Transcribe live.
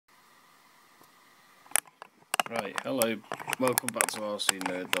Right, hello, welcome back to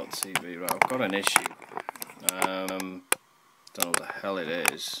rcnerd.tv. Right, I've got an issue. Don't know what the hell it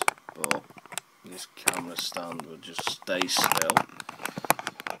is, but this camera stand will just stay still.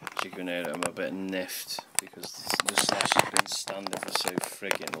 As you can hear, I'm a bit niffed because the slash has been standing for so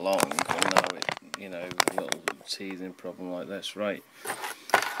frigging long, and now it, you know, a little teething problem like this. Right,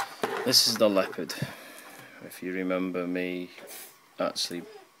 this is the Leopard. If you remember me actually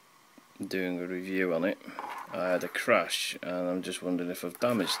doing a review on it, I had a crash and I'm just wondering if I've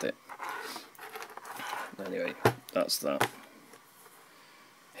damaged it. Anyway, that's that.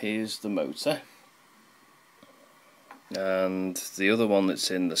 Here's the motor, and the other one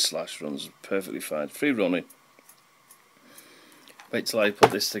that's in the slash runs perfectly fine, free running. Wait till I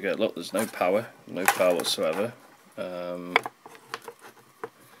put this together. Look, there's no power whatsoever.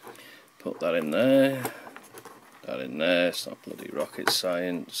 Put that in there, it's not bloody rocket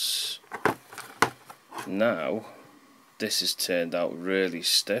science. Now this has turned out really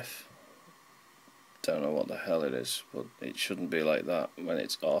stiff. Don't know what the hell it is, but it shouldn't be like that when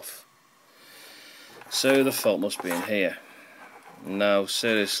it's off. So the fault must be in here. Now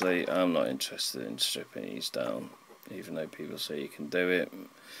seriously, I'm not interested in stripping these down, even though people say you can do it,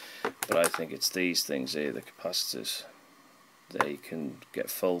 but I think it's these things here, the capacitors. They can get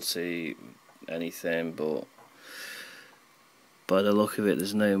faulty, anything, but by the look of it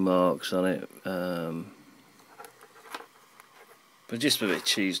there's no marks on it. But just a bit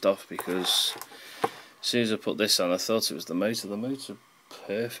cheesed off because as soon as I put this on I thought it was the motor. The motor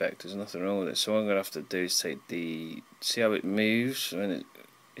perfect, there's nothing wrong with it. So what I'm going to have to do is take the, see how it moves. I mean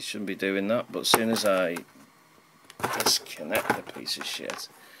it shouldn't be doing that, but as soon as I disconnect the piece of shit,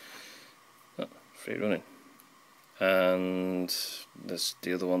 oh, free running. And this,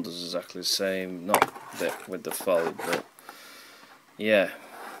 the other one does exactly the same, not with the fold, but yeah,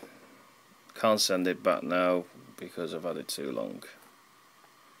 can't send it back now because I've had it too long.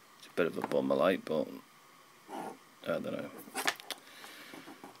 It's a bit of a bummer like, but I don't know.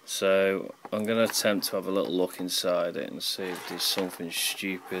 So I'm going to attempt to have a little look inside it and see if there's something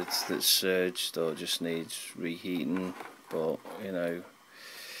stupid that's surged or just needs reheating, but you know,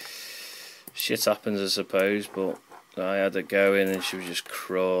 shit happens I suppose. But I had her going and she was just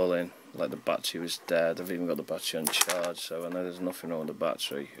crawling like the battery was dead. I've even got the battery on charge, so I know there's nothing wrong with the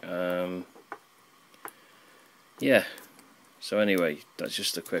battery. Yeah, so anyway, that's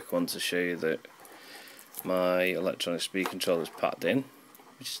just a quick one to show you that my electronic speed controller is packed in,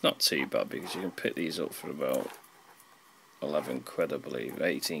 which is not too bad because you can pick these up for about 11 quid I believe,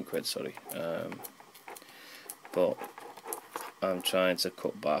 18 quid sorry. But I'm trying to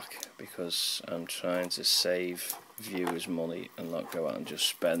cut back because I'm trying to save viewers money and not go out and just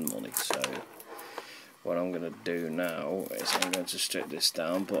spend money. So what I'm going to do now is I'm going to strip this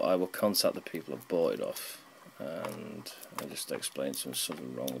down, but I will contact the people who bought it off and I'll just explain to them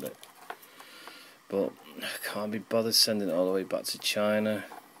something wrong with it. But I can't be bothered sending it all the way back to China.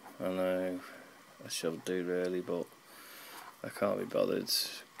 I know I should do really, but I can't be bothered.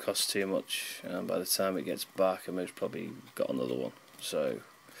 It costs too much, and by the time it gets back I most probably got another one. So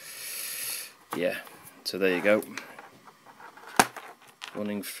yeah, so there you go,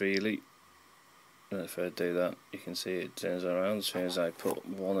 running freely. And if I do that, you can see it turns around. As soon as I put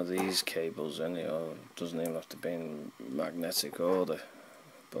one of these cables in, it doesn't even have to be in magnetic order,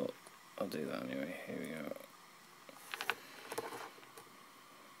 but I'll do that anyway. Here we go.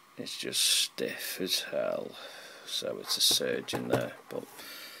 It's just stiff as hell, so it's a surge in there, but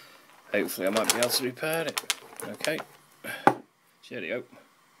hopefully I might be able to repair it. Okay, cheerio,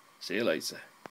 see you later.